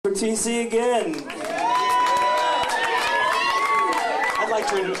TC again. I'd like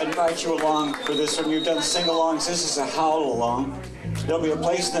to invite you along for this one. You've done sing-alongs. This is a howl-along. There'll be a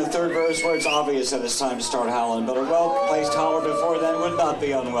place in the third verse where it's obvious that it's time to start howling, but a well-placed howler before then would not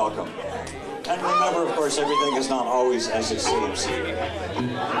be unwelcome. And remember, of course, everything is not always as it seems.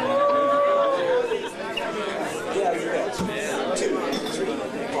 Yeah, you bet. 2, 3,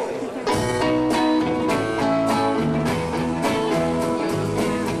 4.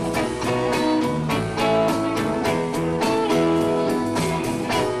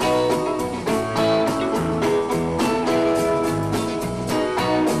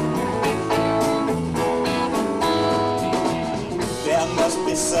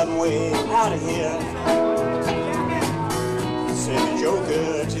 Some way out of here. Send a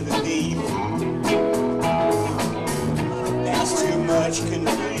joker to the deep. There's too much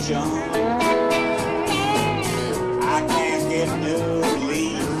confusion. I can't get no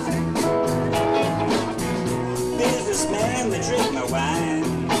relief. Businessman, they drink my wine.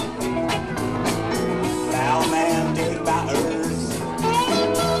 Plowman, dig my earth.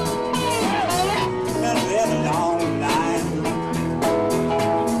 None of them along the line.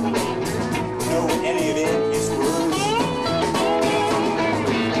 Any of it is worth.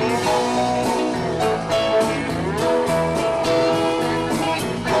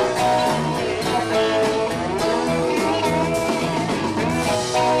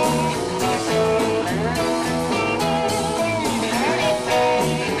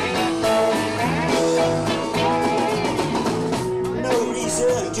 No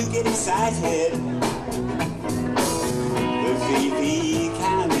reason to get excited. The VP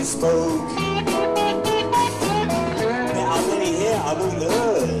kindly spoke. Among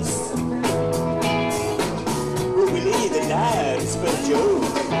us, we believe that life's but a joke.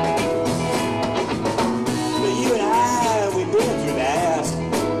 But you and I, we've been through that,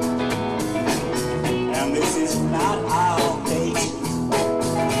 and this is not our fate.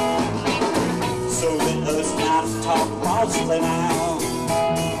 So let us not talk falsely now.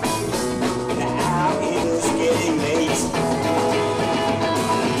 Now it is getting late.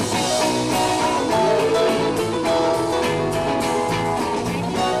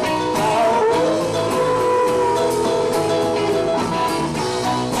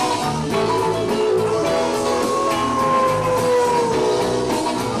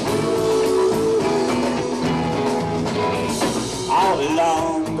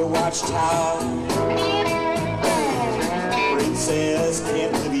 Watchtower, princess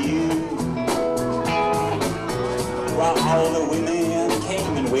kept the view, while all the women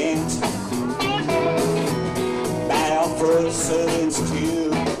came and went, bound for the servants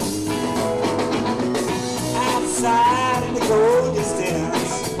too. Outside in the cold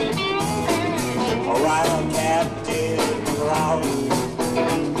distance, a wild captive crowd.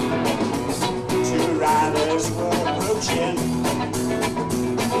 Two riders were approaching.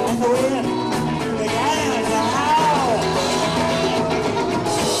 The wind began to howl.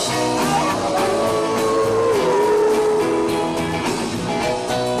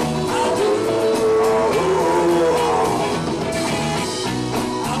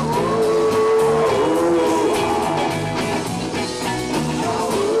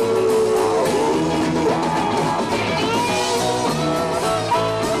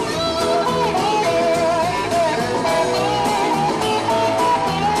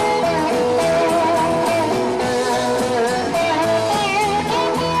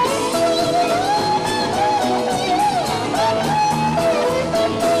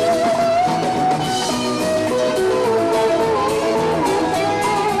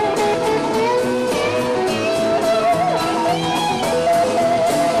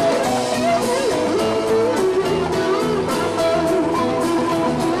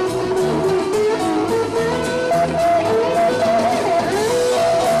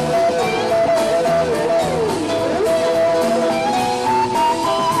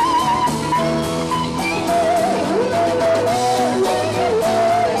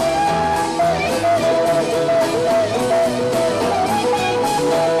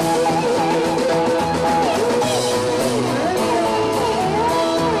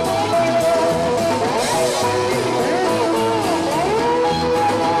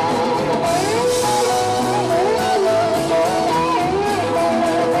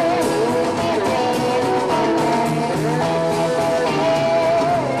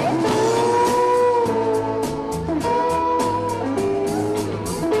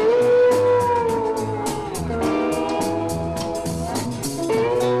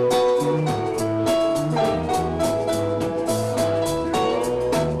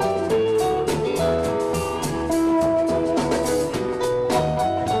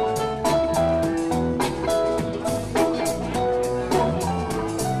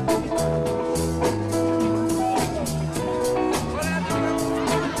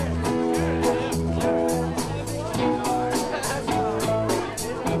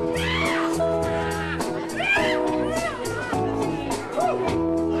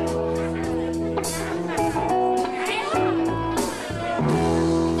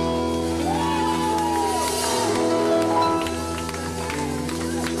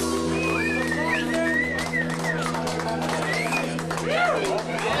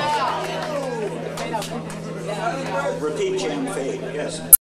 Repeat jam fade, yes.